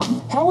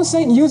How is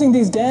Satan using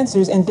these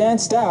dancers and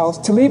dance styles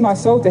to lead my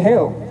soul to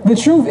hell? The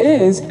truth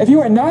is, if you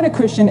are not a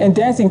Christian and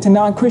dancing to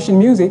non-Christian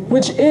music,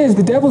 which is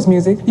the devil's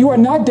music, you are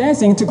not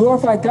dancing to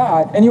glorify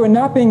God, and you are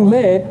not being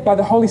led by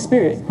the Holy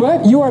Spirit,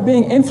 but you are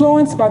being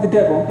influenced by the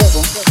devil.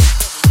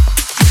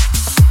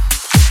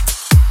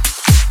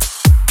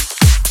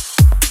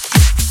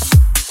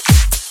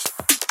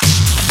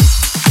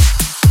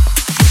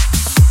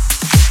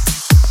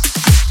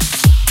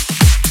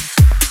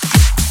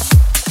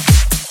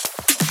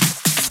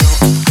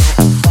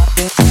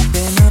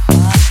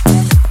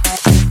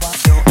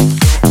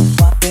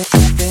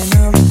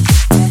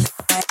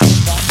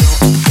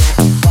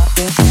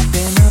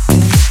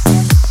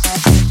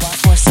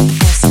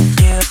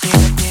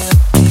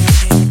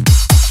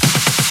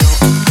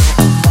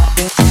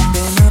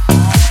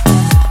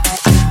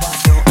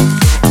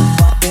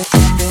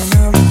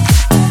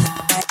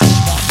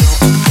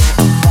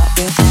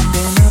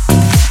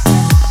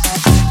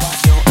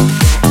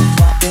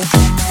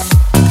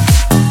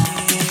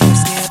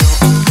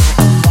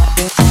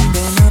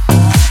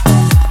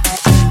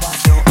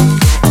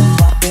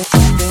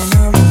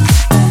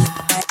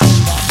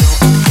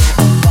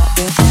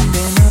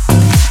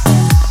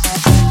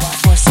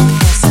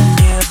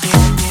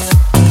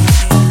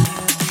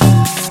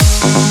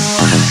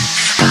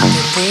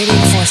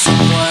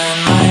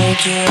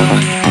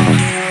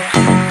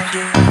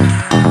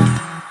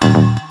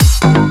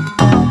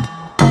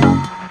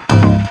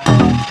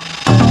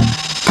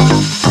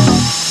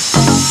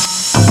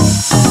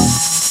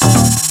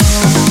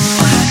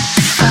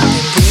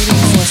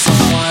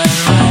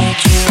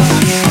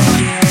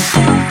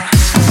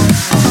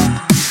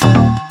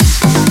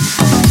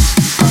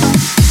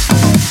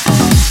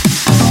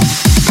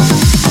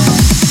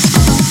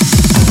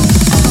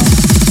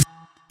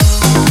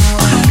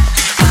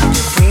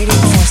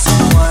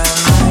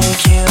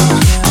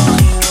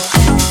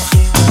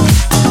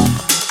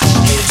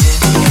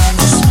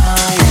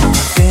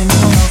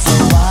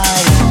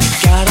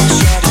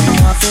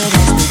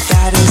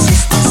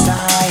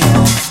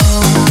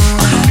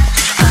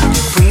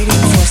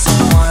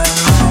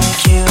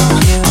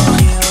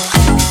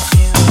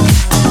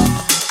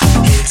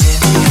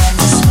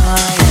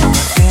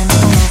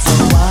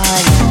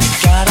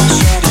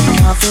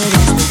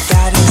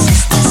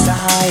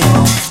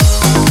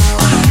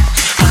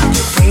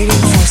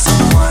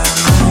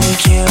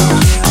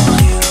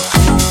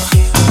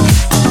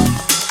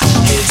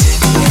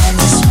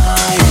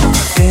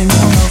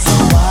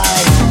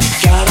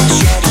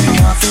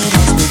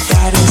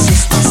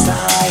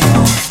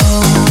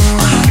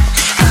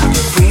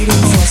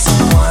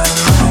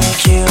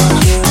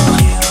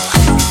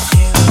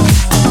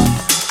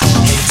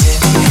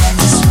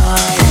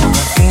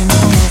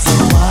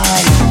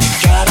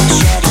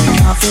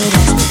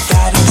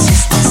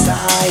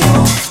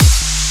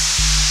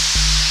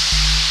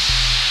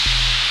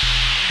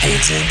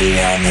 To be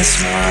on the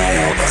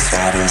smile, but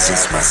that is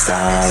just my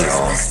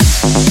style.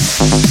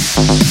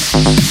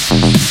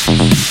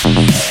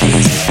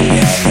 Hate to be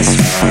on the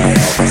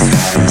smile, but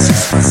that is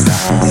just my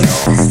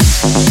style.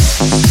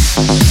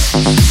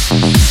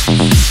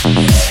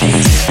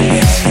 Hate to be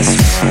on the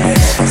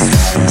smile, but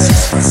that is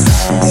just my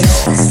style.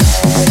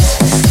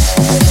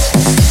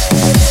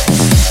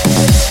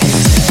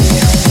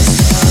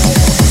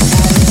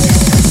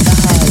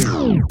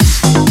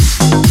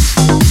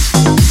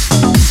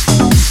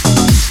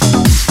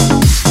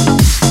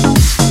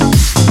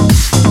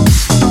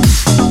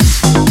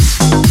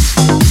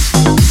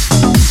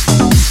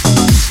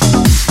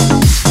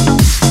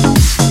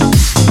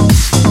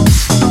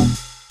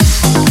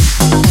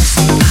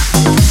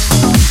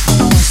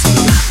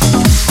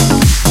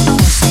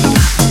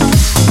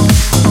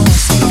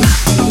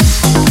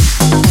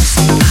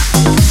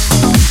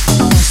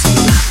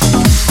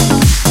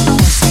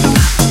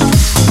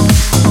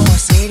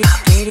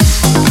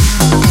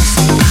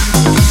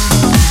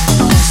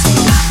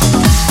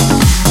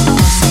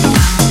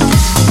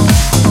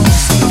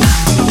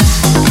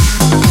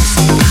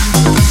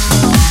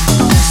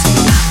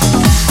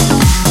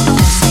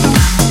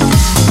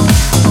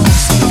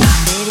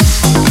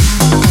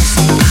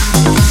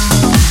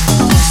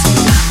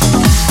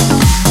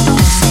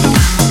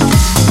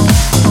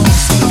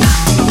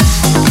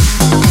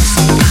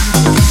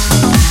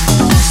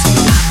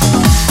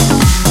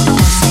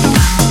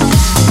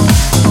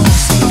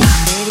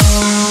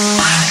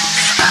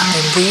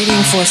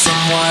 For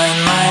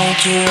someone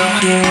like you.